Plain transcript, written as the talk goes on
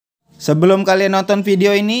Sebelum kalian nonton video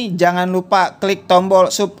ini, jangan lupa klik tombol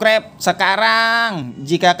subscribe sekarang.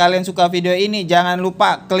 Jika kalian suka video ini, jangan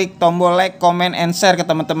lupa klik tombol like, comment, and share ke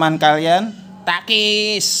teman-teman kalian.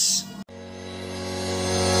 Takis!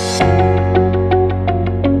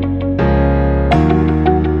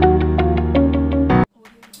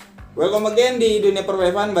 Welcome again di dunia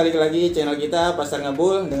perwevan, balik lagi channel kita Pasar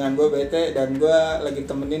Ngeboel dengan gue BT dan gue lagi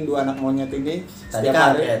temenin dua anak monyet ini setiap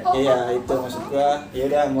hari. Iya, itu maksud gue. Ya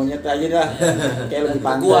udah monyet aja dah. Kayak lebih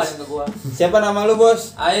pantas. Siapa nama lu,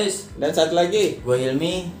 Bos? Ais. Dan satu lagi, Gue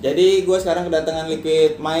Hilmi. jadi gue sekarang kedatangan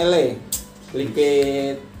liquid MAELL.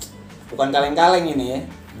 Liquid bukan kaleng-kaleng ini ya.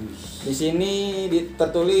 Di sini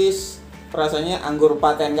tertulis rasanya anggur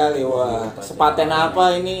paten kali. Wah, sepaten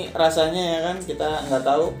apa ini rasanya ya kan? Kita nggak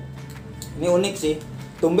tahu. Ini unik sih.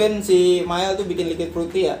 Tumben si MAELL tuh bikin liquid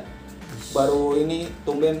fruity ya. Baru ini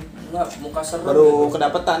tumben Enggak, muka serem. baru gitu.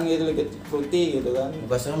 kedapetan gitu liquid fruity gitu kan.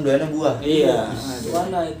 Muka serem doyannya buah. Iya.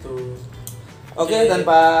 Mana itu? Oke,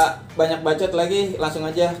 tanpa banyak bacot lagi, langsung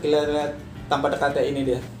aja kita lihat tanpa dekatnya ini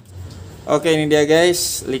dia. Oke, ini dia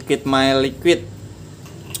guys, liquid MAELL liquid.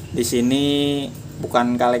 Di sini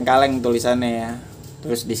bukan kaleng-kaleng tulisannya ya.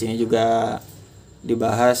 Terus di sini juga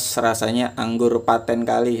dibahas rasanya anggur paten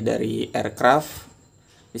kali dari RCRAFT.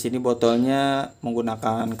 Di sini botolnya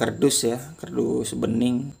menggunakan kardus ya, kardus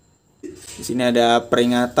bening. Di sini ada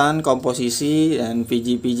peringatan komposisi dan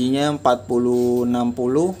PG-PG-nya 4060.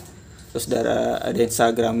 Terus ada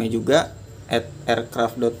Instagramnya juga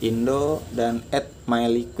 @aircraft.indo dan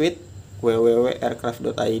 @maelliquid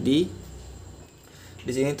www.aircraft.id.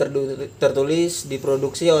 Di sini tertulis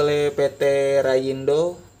diproduksi oleh PT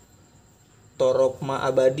Rayindo Torokma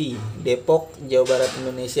Abadi, Depok, Jawa Barat,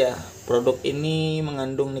 Indonesia. Produk ini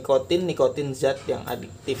mengandung nikotin zat yang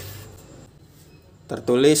adiktif.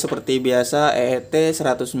 Tertulis seperti biasa EET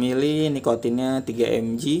 100 ml, nikotinnya 3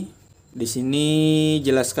 mg. Di sini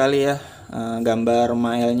jelas sekali ya gambar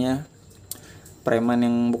MAELL-nya. Preman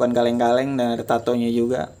yang bukan kaleng-kaleng dan ada tatonya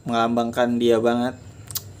juga, melambangkan dia banget.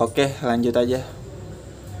 Oke, lanjut aja.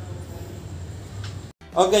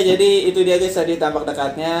 Oke, jadi itu dia guys tadi tampak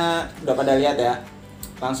dekatnya, udah pada lihat ya.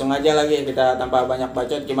 Langsung aja lagi kita tanpa banyak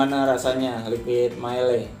bacot, gimana rasanya liquid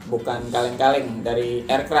MAELL, bukan kaleng-kaleng, dari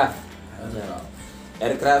RCRAFT.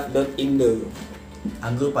 Aircraft.indo.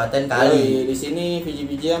 Anggur paten kali. Di sini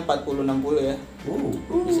biji-bijian 4060 ya.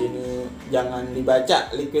 Di sini jangan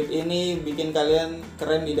dibaca, liquid ini bikin kalian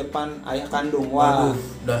keren di depan ayah kandung. Wah.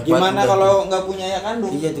 Gimana kalau nggak punya ayah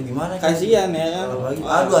kandung? Iya tuh gimana? Kasihan ya kan.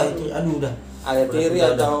 Aduh udah. Ada tiri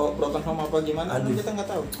atau broken home apa gimana? Aduh. Kita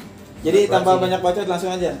nggak tahu. Jadi tanpa banyak bacot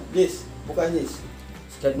langsung aja. Jis, buka Jis.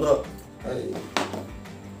 Sikat bro.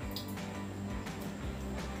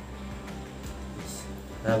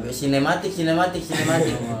 Nah, sinematik.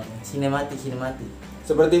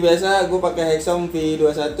 Seperti biasa, gue pakai Hexom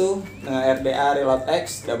V21 dengan RDA Reload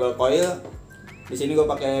X double coil. Di sini gue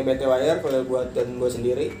pakai BT wire coil buatan gue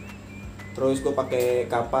sendiri. Terus gue pakai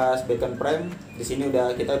kapas bacon frame. Di sini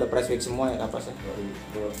kita udah press fix semua ya kapasnya.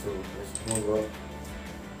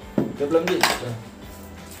 Udah belum Ji?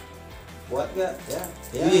 Buat gak? Ya.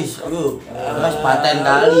 Wis, mas paten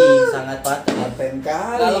kali, sangat paten. Paten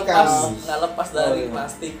kali kau. Nggak lepas dari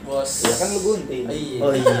plastik bos. Ya kan lu gunting.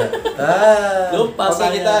 Oh iya. Lupa Oke,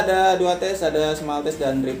 saya. kita ada 2 tes, ada small test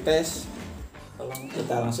dan drip test.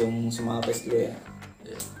 Kita langsung small test dulu ya.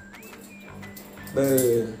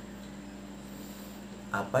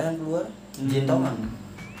 Apa yang keluar? Jintongan.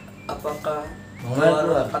 Apakah Keluar.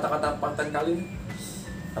 keluar kata-kata paten kali ini?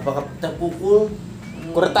 Apakah terpukul?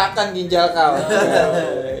 Kuretakan ginjal kau.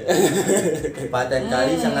 Paten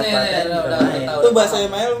kali sangat iya, paten. udah. Itu bahasa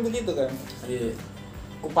MAELL begitu kan? Iya.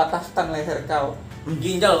 Kupatahkan leher kau.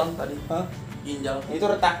 Ginjal kan tadi. Hah? Ginjal. Itu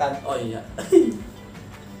retakan. Oh iya.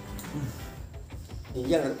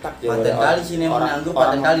 Ginjal retak ya. Paten kali sini emang anggur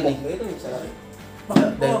paten kali nih. Itu bisa.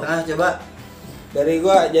 Dari tengah coba. Dari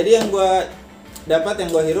gua, jadi yang gua dapat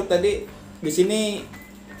yang gua hirup tadi di sini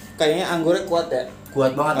kayaknya anggurnya kuat ya.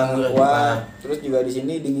 Kuat banget anggur. Kuat. Terus juga di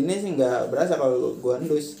sini dinginnya sih nggak berasa kalau gua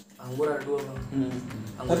endus. Anggur ada 2 bang.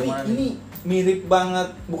 Anggur Tapi mana ini mirip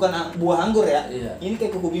banget, bukan buah anggur ya? Iya. Ini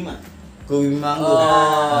kayak kuku bima. Kubi manggur.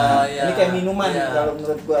 Oh iya. Ini kayak minuman Iya. kalau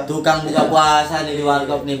menurut gua. Tukang buka puasa nih di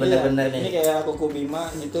warkop nih bener-bener Iya, nih. Ini kayak kuku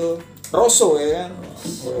bima gitu. Rosso ya kan?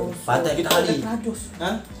 Paten kali.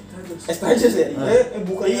 Hah? Extra jus ya?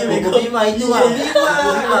 Bukan. Iya, Kubi mah itu mah. Kubi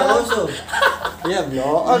mah rosso. Iya,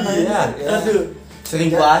 bloon. Iya. Aduh.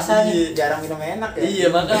 Sering puasa nih. Jarang minum enak ya. Iya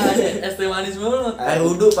makanya es teh manis mulu. Air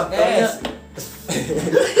wudhu pakai es.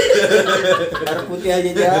 Air putih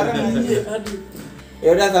aja jarang anjir. Aduh. Ya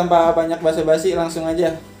udah tanpa banyak basa-basi langsung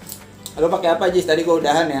aja. Lo pakai apa Jis? Tadi gua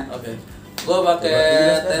udahan ya. Oke. Gua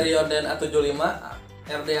pakai Terion A75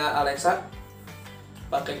 RDA Alexa.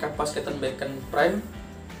 Pakai kapas Kite Bacon Prime,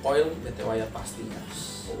 coil BT wire pastinya.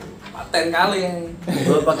 Paten kali.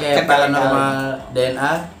 Gue pakai paranormal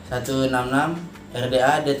DNA 166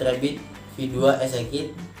 RDA Dead Rabbit V2 SIH.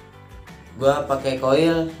 Gue pakai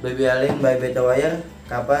coil baby alien by beta wire,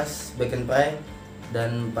 kapas bacon prime,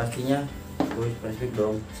 dan pastinya gue spesifik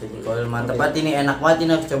dong. Jadi coil mantep banget ini, enak banget ini,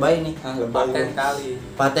 harus cobain nih. Paten kali.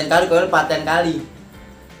 Paten kali coil, paten kali.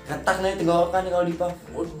 Ketak nih tenggorokan nih kalau di puff.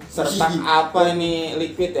 Serta apa ini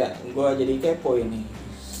liquid ya? Gua jadi kepo ini.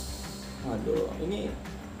 Waduh, ini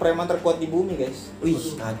preman terkuat di bumi guys. Wih,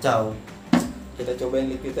 kacau. Kita cobain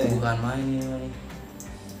liquid ya. Bukan main ini nih.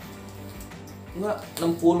 Enggak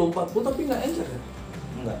 60-40 tapi enggak encer ya?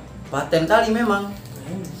 Enggak. Paten kali memang.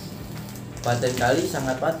 Paten kali,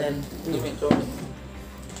 sangat paten. Ini coba.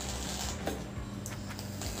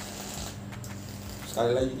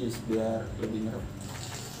 Sekali lagi guys biar lebih nyerap.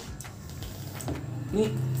 Nih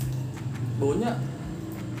baunya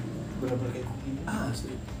Bener-bener kayak kopi.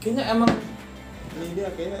 asli. Kayaknya emang Ini dia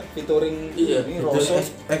kayak featuring Iya, ini Itu Rosso.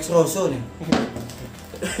 ex Rosso nih.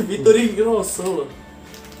 featuring Rosso loh.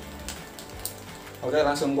 Oke,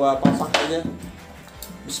 langsung gua papak aja.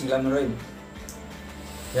 Bismillahirrahmanirrahim.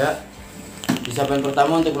 Ya. Disiapin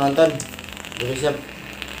pertama untuk penonton. Udah siap.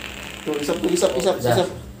 Tuh, isap. Dah.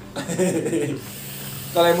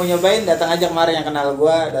 Kalau yang mau nyobain datang aja kemarin, yang kenal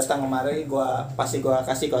gua datang kemari, gua pasti gua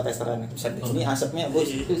kasih kau testeran. Bisa ini asapnya bos.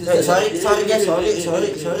 Sorry guys, sorry.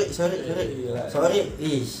 Gila. Sorry,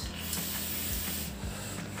 is.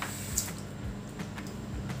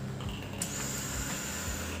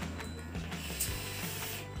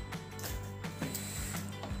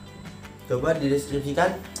 Coba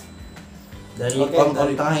dideskripsikan dari Oke, kom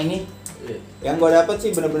dari- tengah ini. Yang gua dapet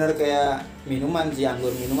sih bener-bener kayak minuman sih,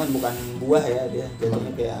 anggur minuman, bukan buah ya dia.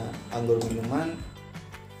 Jadinya kayak anggur minuman.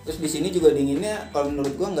 Terus di sini juga dinginnya kalau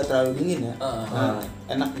menurut gua nggak terlalu dingin ya. Nah,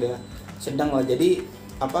 enak dia. Sedang lah, jadi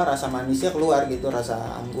apa rasa manisnya keluar gitu, rasa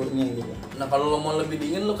anggurnya gitu. Nah kalau lo mau lebih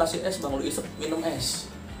dingin lo kasih es bang, lo isep minum es.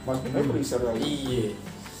 Mas bener freezer lagi. Iya.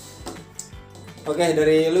 Oke,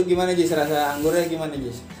 dari lu gimana Jis, rasa anggurnya gimana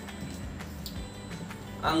Jis?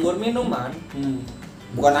 Anggur minuman.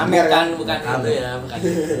 Bukan Amer kan? Bukan Amer. itu ya, bukan.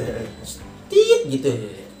 Tit gitu.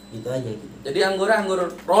 Gitu aja gitu. Jadi anggurnya anggur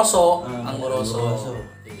Rosso, anggur anggur Rosso. Rosso.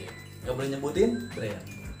 Iya. Gak boleh nyebutin, keren.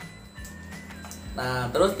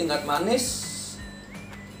 Nah terus tingkat manis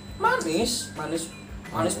pol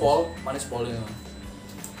ini.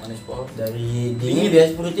 Manis pol. Dari dingin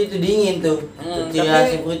biasa fruity itu dingin tuh. Ciri tapi-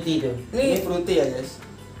 khas fruity tuh. Ini Ini fruity ya guys.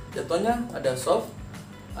 jatuhnya ada soft,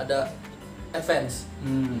 ada advance.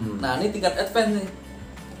 Nah ini tingkat advance nih,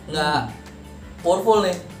 nggak powerful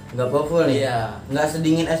nih. Enggak powerful nih. Iya. Enggak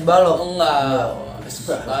sedingin es balok. Enggak.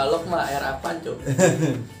 Balok mah air apaan cok?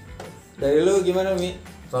 Dari lu gimana Mi?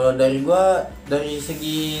 Kalau dari gua dari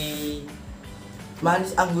segi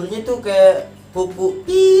manis anggurnya tuh kayak pupuk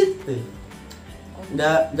gitu.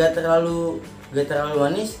 Enggak terlalu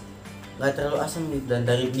manis, enggak terlalu asam gitu. Dan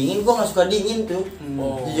dari dingin gua enggak suka dingin tuh.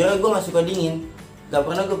 Oh. Jujur aja gua enggak suka dingin. Enggak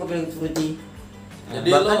pernah gua pakai liquid fruity. Jadi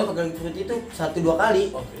Bahkan lo- pakai liquid fruity itu 1-2 kali.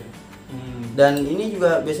 Oke. Dan ini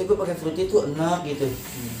juga biasanya gue pakai fruity itu enak gitu.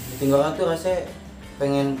 Di tenggorokan tuh rasanya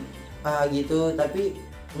pengen gitu, tapi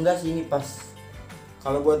enggak sih ini pas.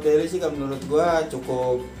 Kalau buat daily sih kalau menurut gua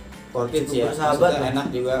cukup worth it Cukup sih ya. bersahabat Maksudnya lah. enak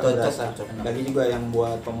juga Cocok, berasa. cocok. Lagi juga yang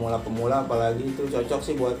buat pemula-pemula apalagi itu cocok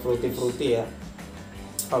sih buat fruity ya.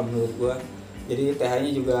 Kalau menurut gua. Jadi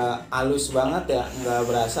TH-nya juga halus banget ya, nggak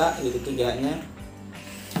berasa gitu tiganya.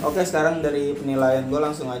 Oke, sekarang dari penilaian gua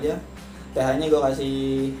langsung aja. TH-nya gua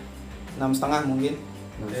kasih 6,5 mungkin.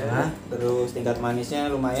 Nah, Terus tingkat manisnya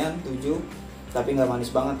lumayan 7, tapi nggak manis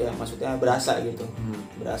banget ya, maksudnya berasa gitu.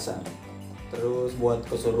 Berasa. Terus buat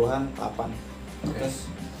keseluruhan 8. Oke.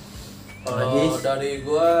 Kalau Magis. dari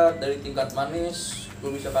gua dari tingkat manis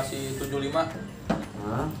gua bisa kasih 75,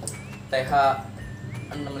 TH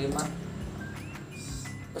 65.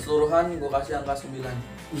 Keseluruhan gua kasih angka 9.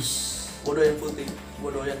 Gua doyan putih, gua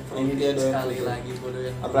doyan Ini dia doyan sekali putih. lagi gua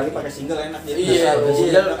doyan. Apalagi pakai single enak jadi. Iya, berasa.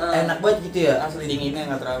 Single iya. enak banget gitu ya. Asli. Dinginnya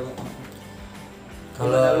nggak terlalu.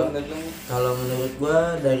 Kalau Gimana lu, menurut lu? kalau menurut gua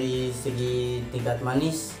dari segi tingkat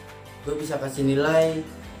manis, gua bisa kasih nilai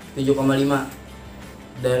 7,5.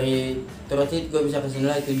 Dari terus gua bisa kasih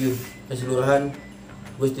nilai 7. Keseluruhan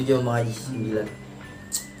gua setuju sama Haji 9.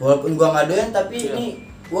 Walaupun gua nggak doyan tapi Iya. ini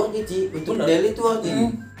worth it sih untuk Bener. daily tuh worth it.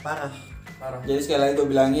 Parah. Parah. Jadi sekali lagi gue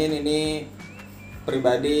bilangin ini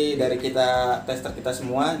pribadi dari kita tester kita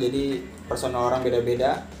semua, jadi personal orang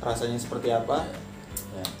beda-beda rasanya seperti apa.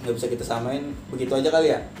 Ya. nggak bisa kita samain. Begitu aja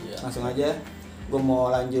kali ya. Iya. Langsung aja gue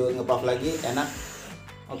mau lanjut nge-puff lagi, enak.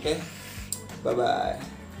 Oke, bye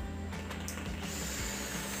bye.